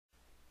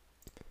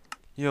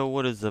Yo,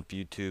 what is up,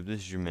 YouTube?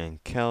 This is your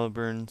man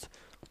Caliburns.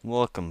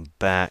 Welcome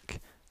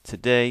back.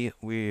 Today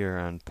we are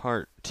on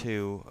part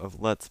 2 of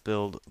Let's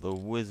Build the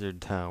Wizard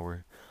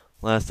Tower.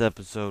 Last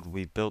episode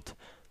we built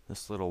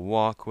this little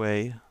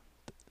walkway,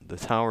 the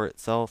tower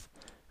itself,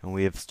 and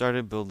we have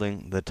started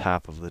building the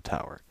top of the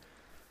tower.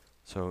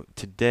 So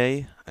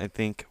today I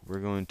think we're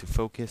going to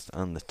focus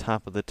on the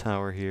top of the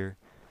tower here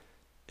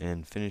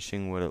and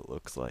finishing what it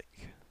looks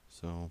like.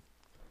 So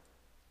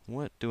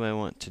what do I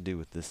want to do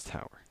with this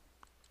tower?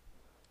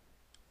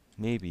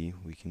 Maybe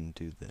we can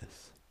do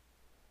this.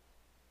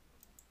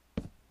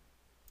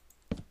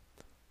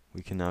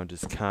 We can now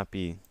just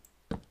copy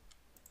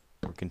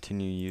or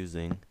continue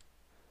using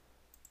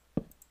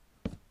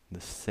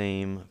the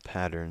same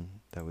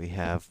pattern that we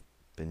have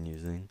been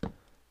using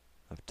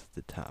up to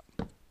the top.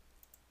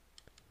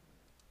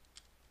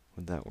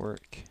 Would that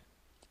work?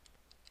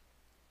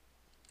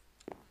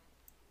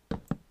 I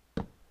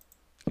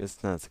guess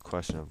it's not a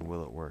question of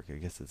will it work. I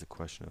guess it's a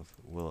question of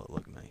will it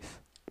look nice.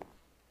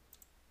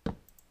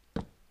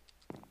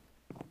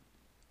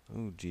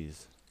 Oh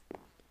geez.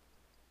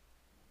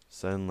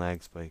 Sudden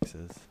lag spike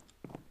says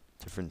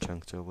different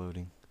chunks are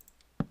loading.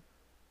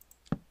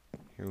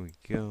 Here we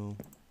go.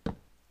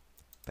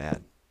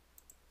 Bad.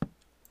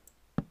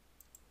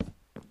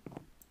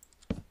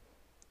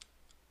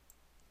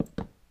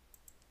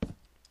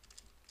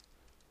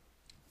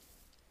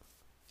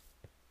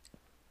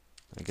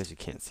 I guess you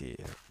can't see it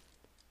yet.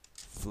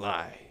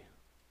 Fly.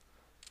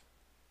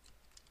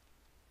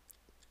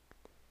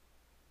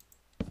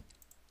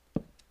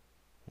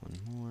 One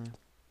more.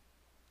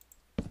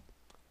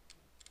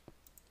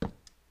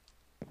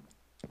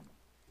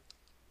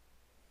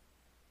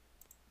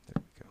 There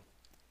we go.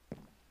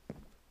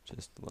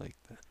 Just like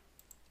that.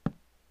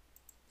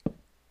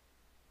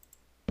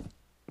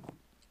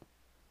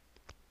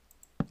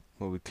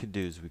 What we could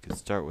do is we could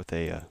start with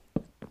a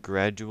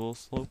gradual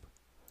slope,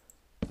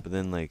 but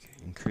then like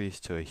increase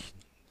to a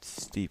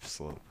steep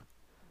slope.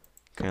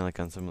 Kind of like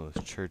on some of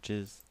those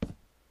churches,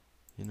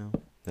 you know,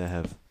 that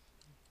have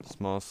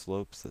small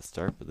slopes that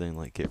start but then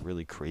like get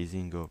really crazy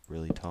and go up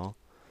really tall.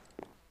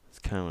 That's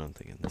kind of what I'm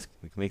thinking.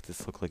 We can make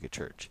this look like a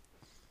church.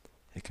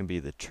 It can be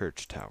the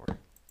church tower.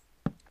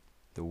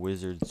 The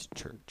wizard's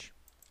church.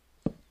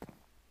 A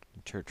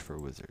church for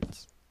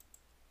wizards.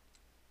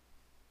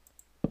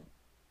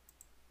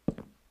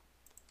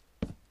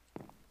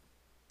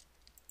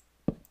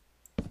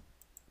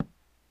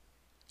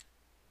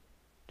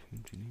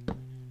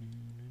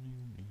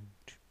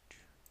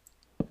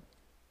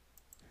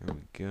 Here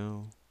we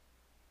go.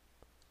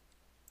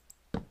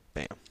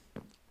 Bam.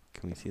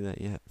 Can we see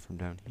that yet from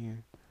down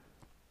here?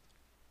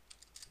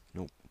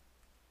 Nope.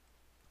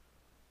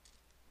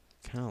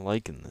 Kind of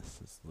liking this.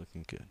 It's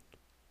looking good.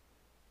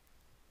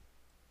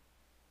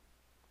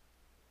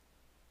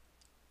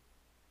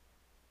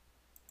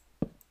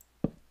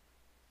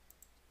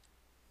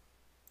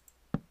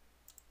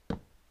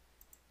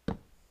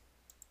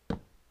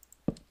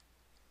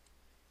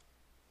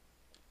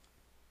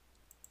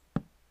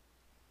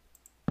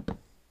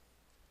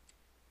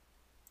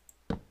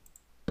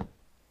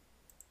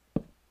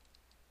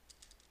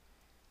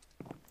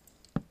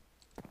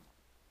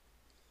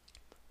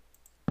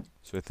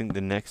 So I think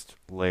the next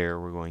layer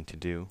we're going to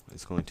do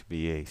is going to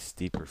be a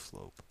steeper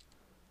slope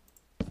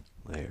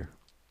layer.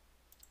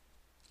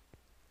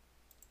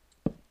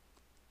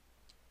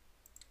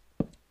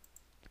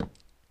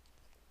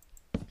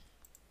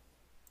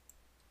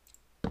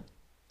 Like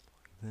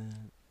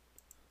that.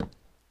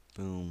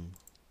 Boom,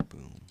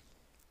 boom.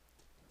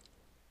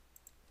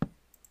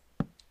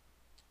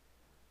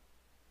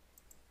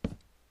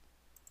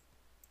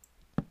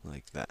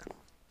 Like that.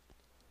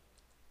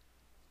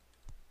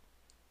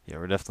 Yeah,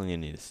 we're definitely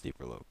gonna need a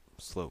steeper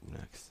slope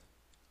next.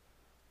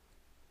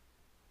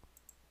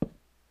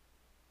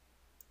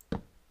 So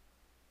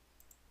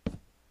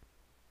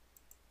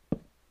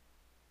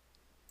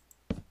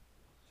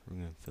we're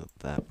gonna fill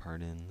that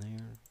part in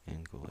there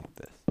and go like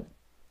this.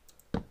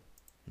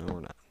 No,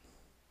 we're not.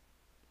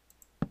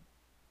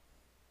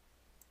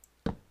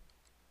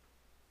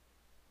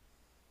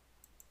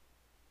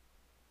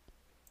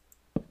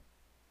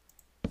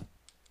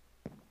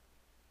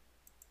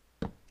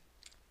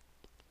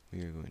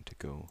 We are going to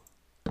go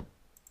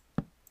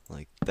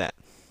like that.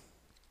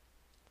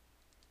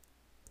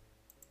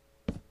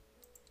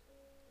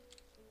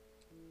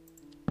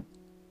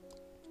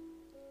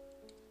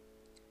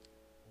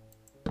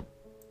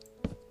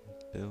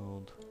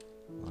 Build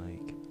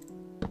like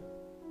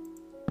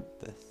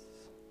this.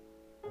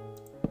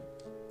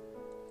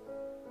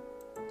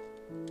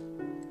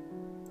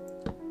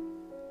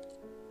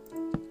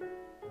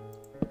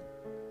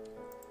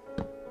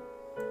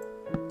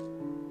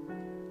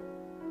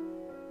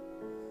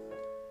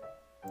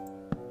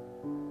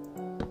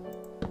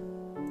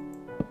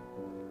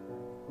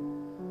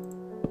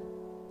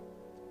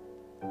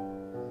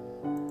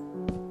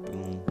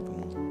 Boom,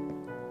 boom, boom.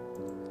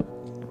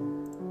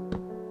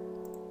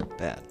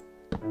 Bad.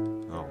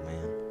 Oh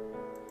man.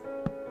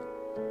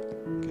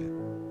 Okay.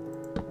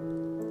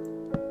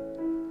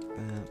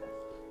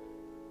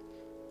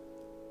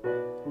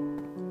 That.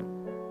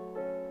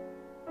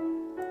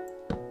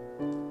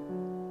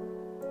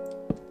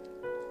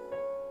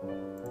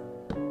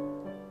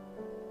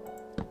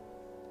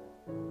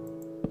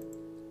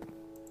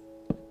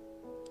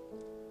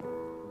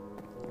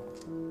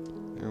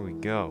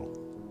 go.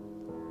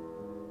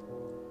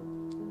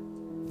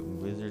 The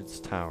Wizard's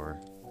Tower.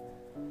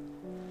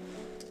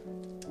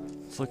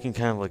 It's looking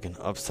kind of like an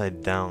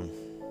upside down,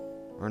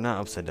 or not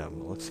upside down,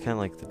 but it looks kind of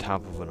like the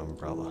top of an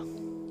umbrella,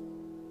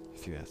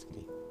 if you ask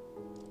me.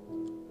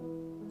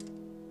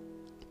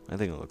 I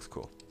think it looks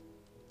cool.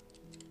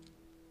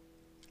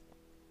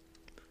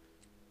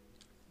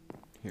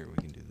 Here, we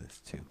can do this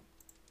too.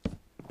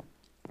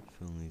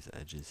 Fill in these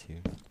edges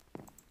here,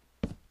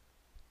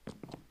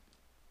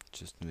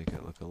 just to make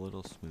it look a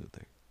little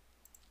smoother.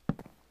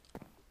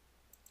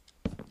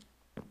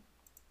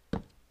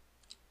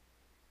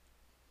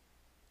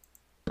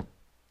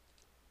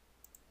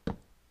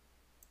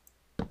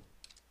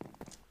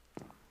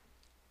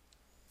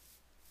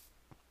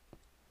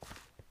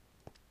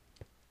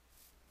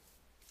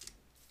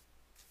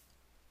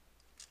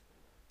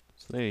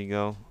 So there you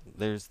go.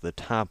 There's the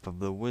top of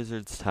the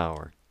Wizard's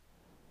Tower.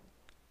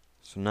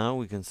 So now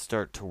we can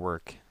start to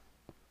work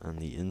on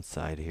the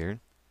inside here,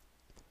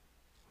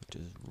 which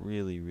is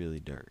really, really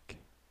dark.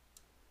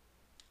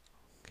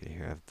 Okay,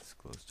 here I have this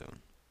glowstone.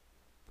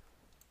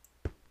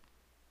 We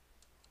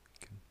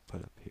can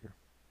put up here.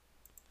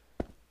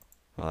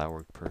 Well, that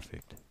worked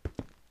perfect.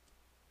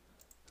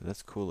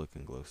 That's cool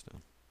looking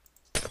glowstone.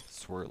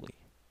 Swirly.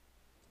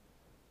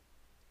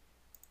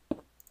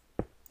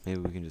 Maybe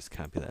we can just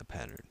copy that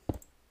pattern.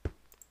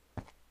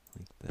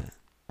 Like that.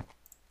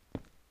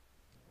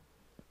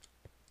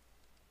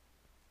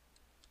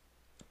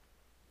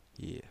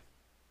 Yeah.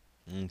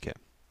 Okay.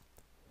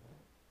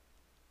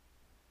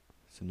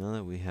 So now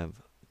that we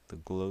have the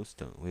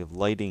glowstone, we have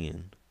lighting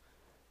in.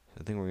 So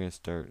I think we're going to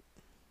start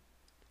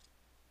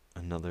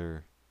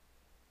another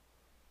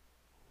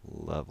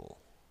level.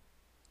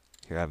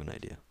 Here, I have an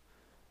idea.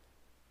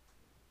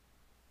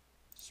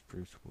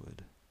 Spruce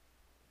wood.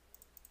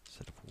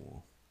 Set of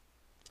wool.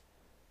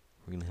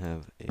 We're going to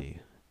have a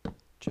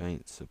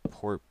giant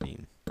support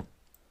beam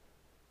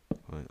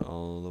going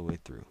all the way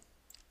through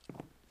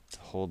to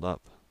hold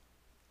up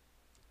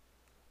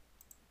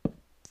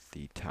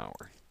the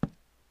tower.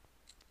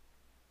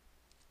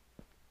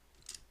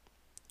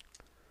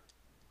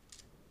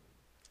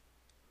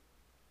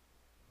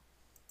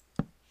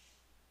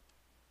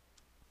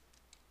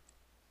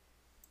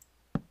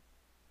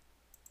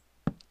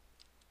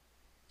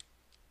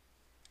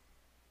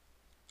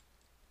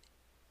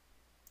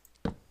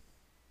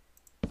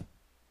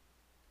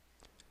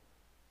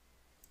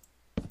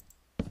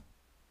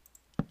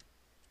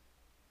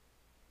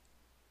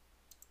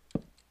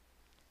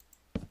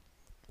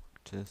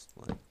 Just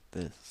like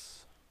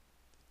this.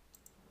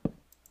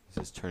 This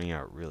is turning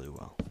out really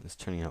well. This is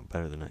turning out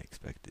better than I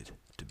expected,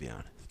 to be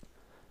honest.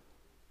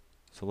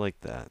 So like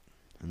that.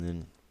 And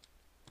then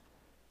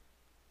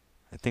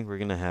I think we're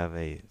going to have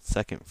a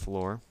second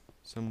floor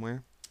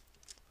somewhere.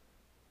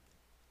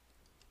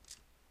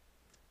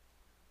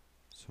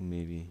 So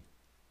maybe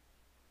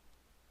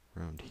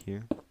around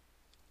here.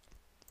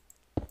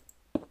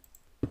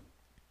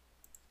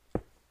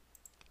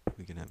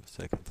 We can have a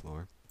second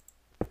floor.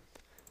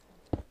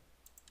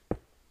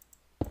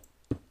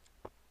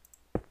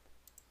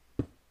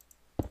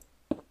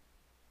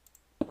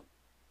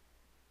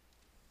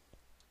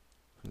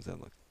 How does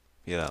that look?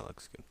 Yeah, that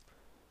looks good.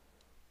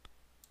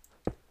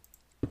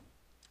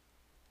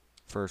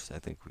 First, I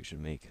think we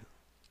should make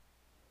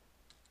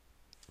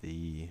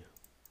the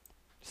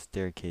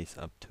staircase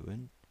up to it.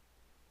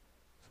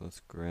 So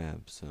let's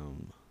grab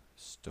some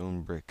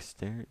stone brick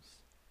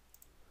stairs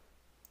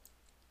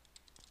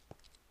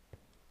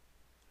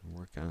and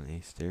work on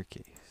a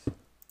staircase.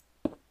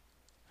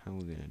 How are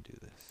we going to do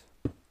this?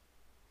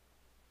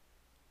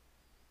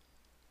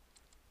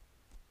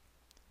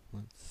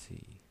 Let's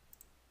see.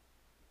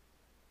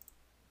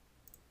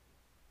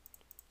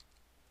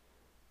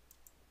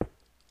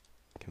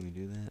 Can we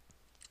do that?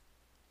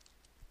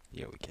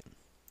 Yeah, we can.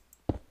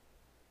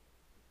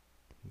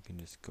 We can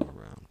just go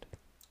around.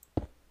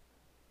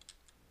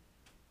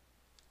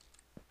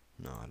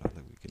 No, I don't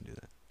think we can do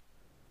that.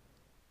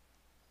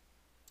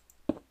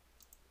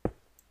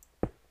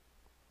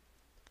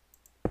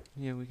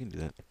 Yeah, we can do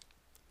that.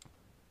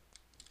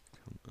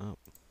 Come up.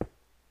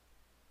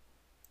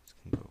 This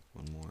can go up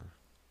one more.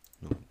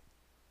 No.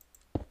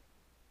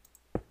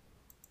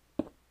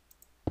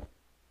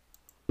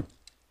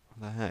 What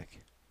the heck?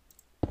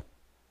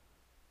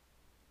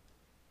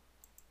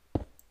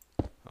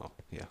 Oh,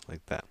 yeah,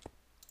 like that.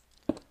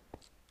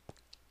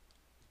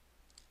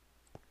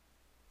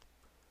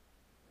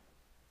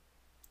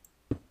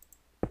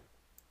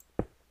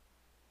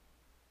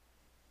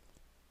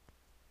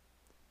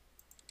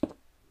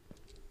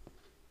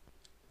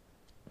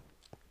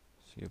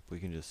 See if we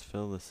can just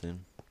fill this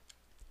in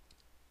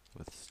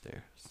with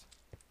stairs.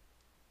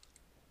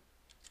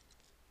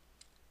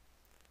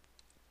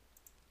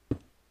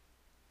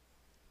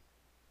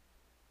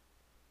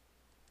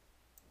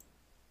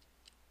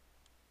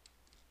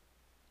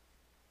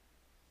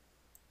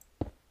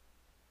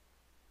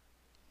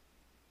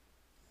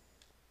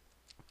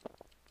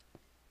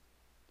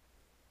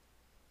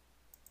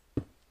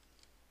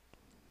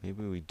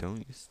 Maybe we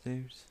don't use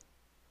stairs?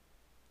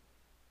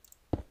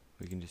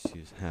 we can just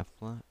use half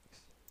blocks.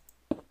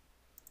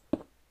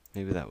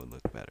 Maybe that would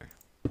look better.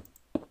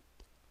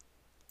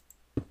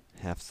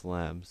 Half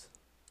slabs.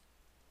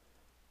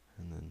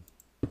 And then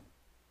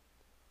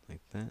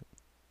like that.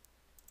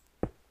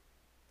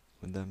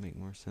 Would that make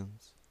more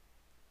sense?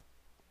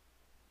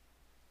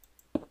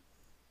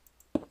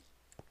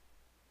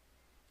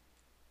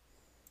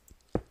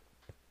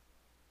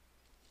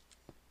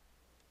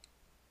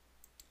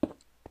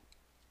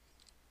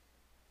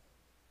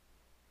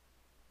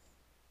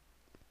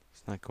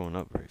 It's not going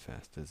up very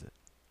fast, is it?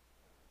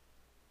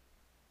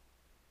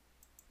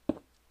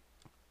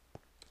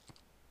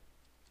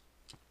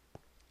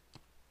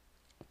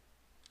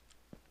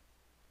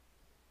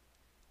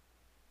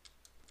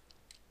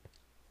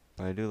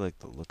 But I do like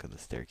the look of the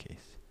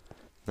staircase.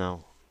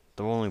 Now,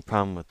 the only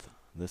problem with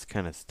this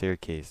kind of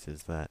staircase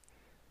is that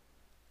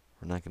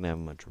we're not going to have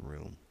much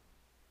room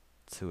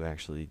to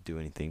actually do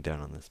anything down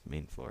on this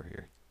main floor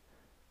here.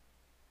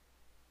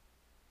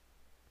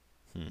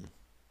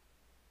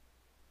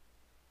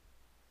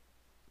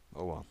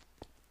 Oh well.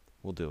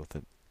 We'll deal with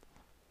it.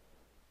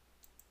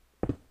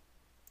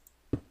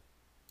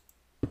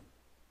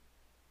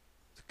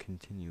 Let's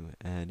continue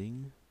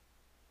adding.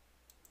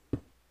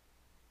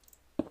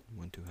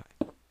 One too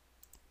high.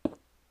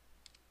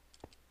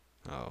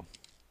 Oh.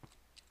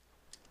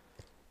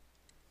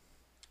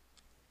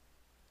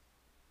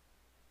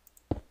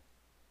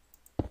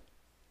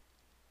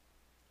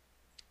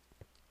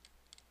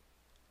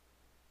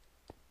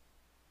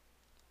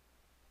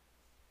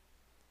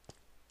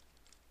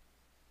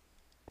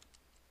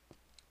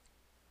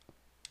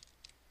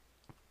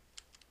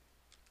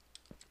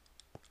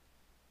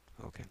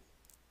 Okay.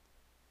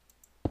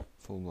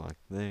 Full block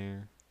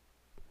there.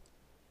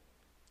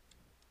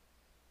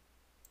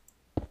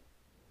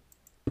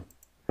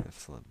 Half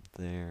slab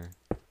there.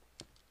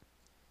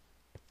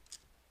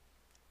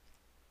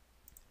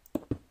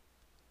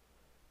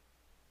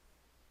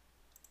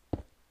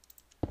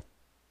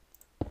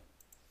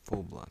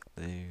 Full block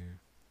there.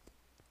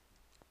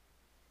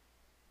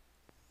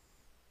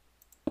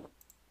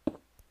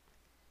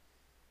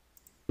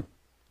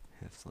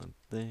 Half slab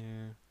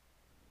there.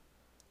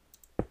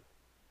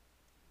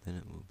 Then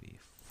it will be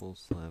full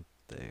slab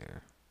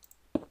there.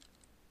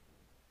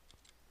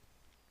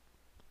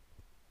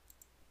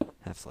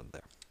 Half slab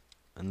there.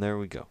 And there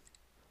we go.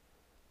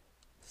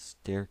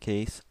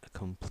 Staircase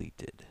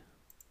completed.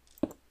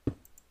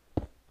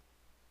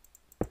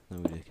 Now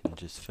we can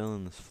just fill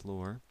in this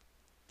floor.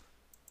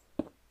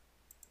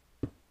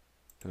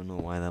 Don't know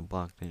why that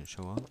block didn't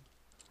show up.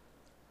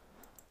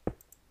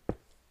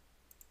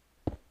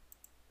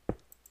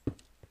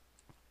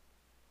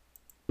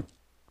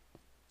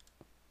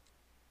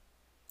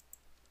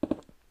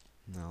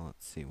 Now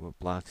let's see, what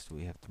blocks do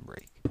we have to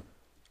break?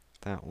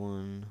 That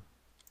one,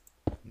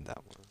 and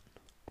that one.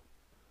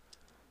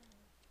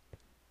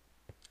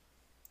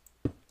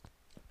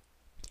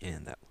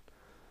 And that one.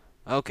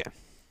 Okay.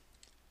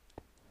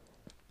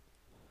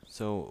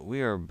 So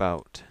we are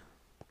about,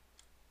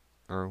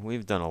 or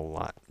we've done a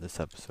lot this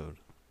episode,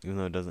 even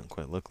though it doesn't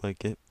quite look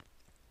like it.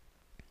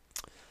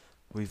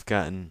 We've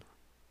gotten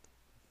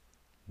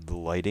the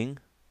lighting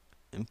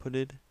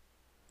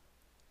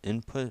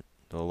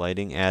the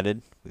lighting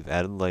added. We've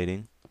added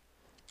lighting.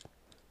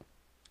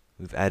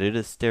 We've added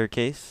a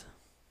staircase.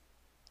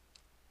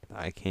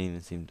 I can't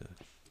even seem to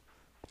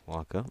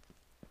walk up.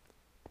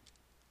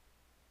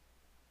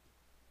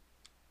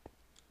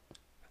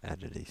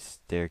 Added a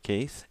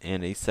staircase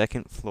and a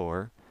second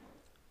floor.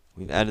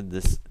 We've added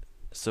this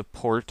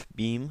support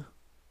beam.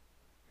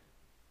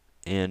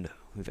 And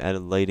we've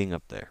added lighting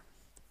up there.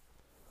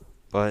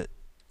 But,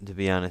 to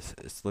be honest,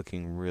 it's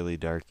looking really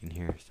dark in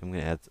here. So I'm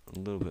going to add a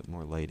little bit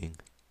more lighting.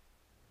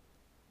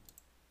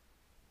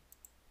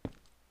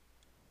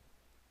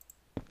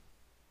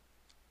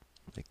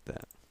 Like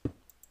that.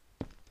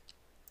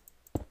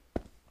 I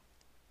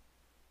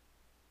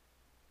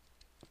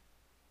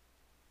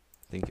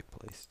think it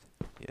placed.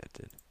 Yeah, it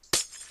did.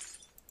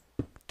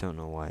 Don't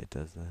know why it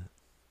does that.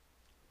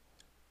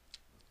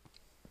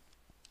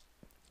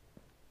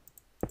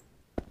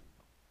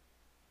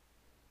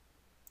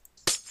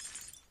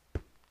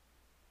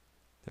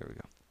 There we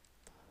go.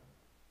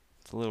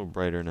 It's a little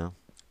brighter now.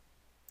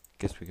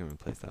 Guess we can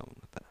replace that one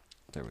with that.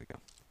 There we go.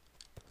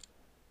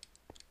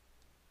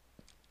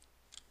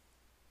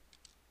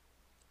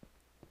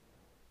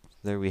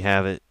 There we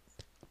have it.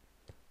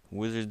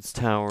 Wizard's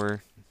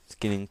Tower is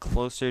getting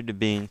closer to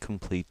being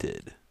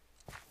completed.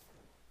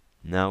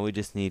 Now we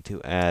just need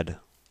to add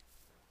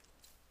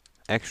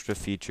extra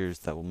features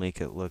that will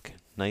make it look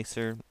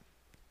nicer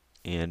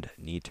and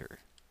neater.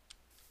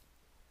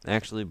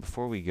 Actually,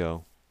 before we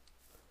go,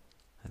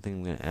 I think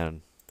I'm going to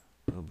add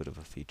a little bit of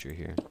a feature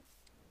here.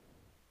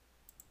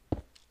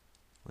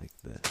 Like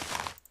this.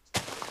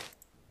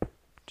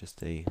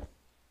 Just a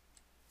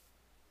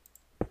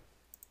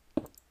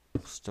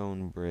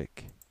stone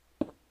brick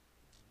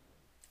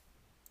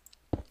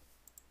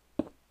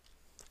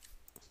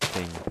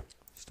thing.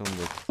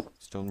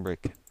 Stone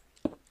brick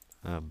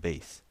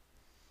base.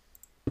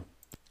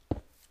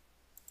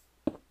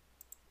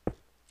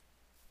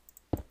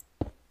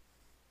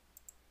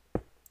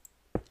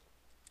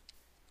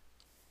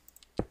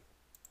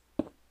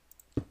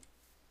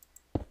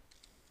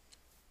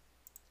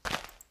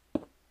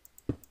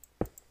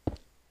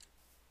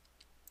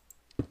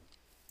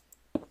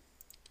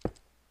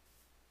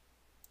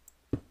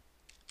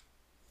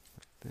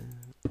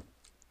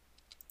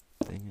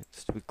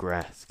 Stupid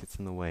grass gets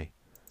in the way.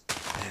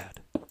 Bad.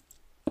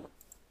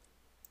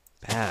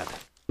 Bad.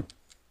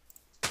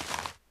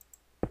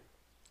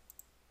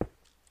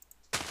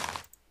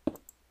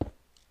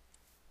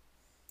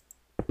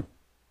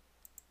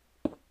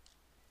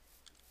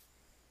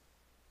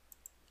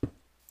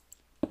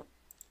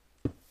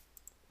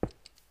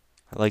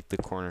 I like the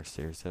corner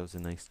stairs. That was a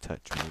nice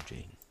touch,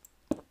 Mojang.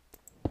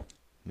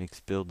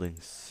 Makes building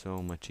so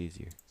much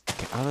easier.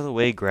 Get out of the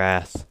way,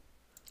 grass.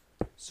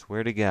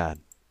 Swear to God.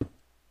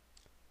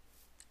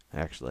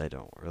 Actually, I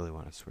don't really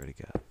want to swear to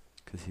God,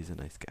 because he's a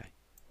nice guy.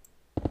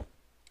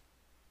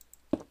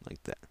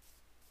 Like that.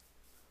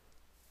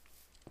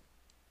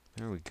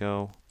 There we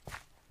go.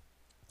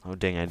 Oh,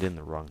 dang, I did in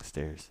the wrong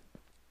stairs.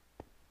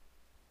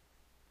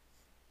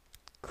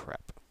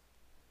 Crap.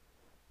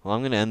 Well,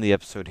 I'm going to end the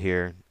episode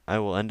here. I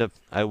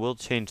will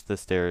change the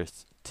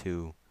stairs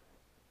to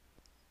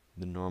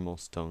the normal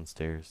stone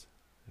stairs,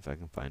 if I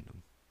can find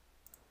them.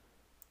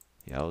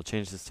 Yeah, I will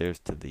change the stairs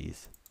to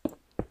these.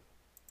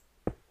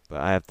 But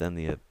I have to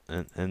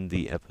end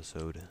the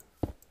episode.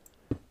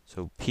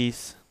 So,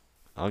 peace.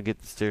 I'll get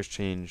the stairs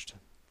changed.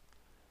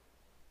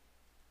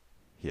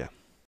 Yeah.